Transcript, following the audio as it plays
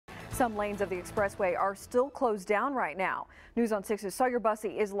Some lanes of the expressway are still closed down right now. News on 6's Sawyer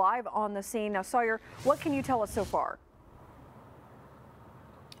Bussey is live on the scene. Now, Sawyer, what can you tell us so far?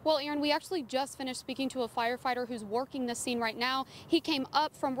 Well, Aaron, we actually just finished speaking to a firefighter who's working the scene right now. He came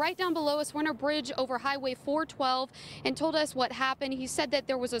up from right down below us. We're on a bridge over Highway 412 and told us what happened. He said that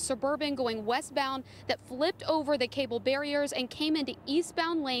there was a Suburban going westbound that flipped over the cable barriers and came into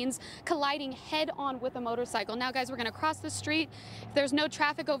eastbound lanes, colliding head on with a motorcycle. Now, guys, we're going to cross the street if there's no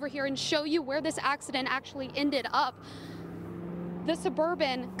traffic over here and show you where this accident actually ended up. The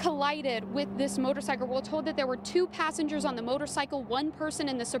Suburban collided with this motorcycle. We're told that there were 2 passengers on the motorcycle, 1 person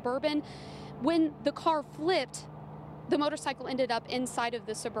in the Suburban. When the car flipped, the motorcycle ended up inside of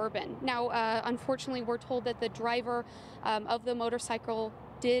the Suburban. Now, unfortunately, we're told that the driver of the motorcycle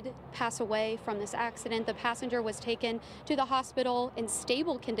did pass away from this accident. The passenger was taken to the hospital in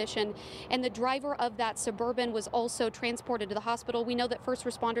stable condition, and the driver of that Suburban was also transported to the hospital. We know that first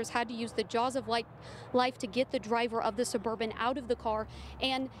responders had to use the jaws of life to get the driver of the Suburban out of the car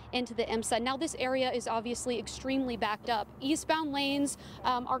and into the IMSA. Now, this area is obviously extremely backed up. Eastbound lanes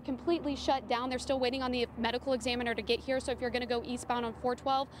are completely shut down. They're still waiting on the medical examiner to get here, so if you're going to go eastbound on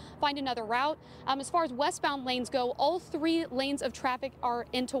 412, find another route. As far as westbound lanes go, all 3 lanes of traffic are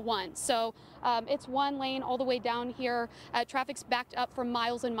into one. So it's 1 lane all the way down here. Traffic's backed up for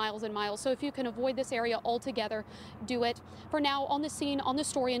miles and miles and miles. So if you can avoid this area altogether, do it. For now, on the scene, on the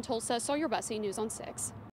story in Tulsa, Sawyer Bussey, News on 6.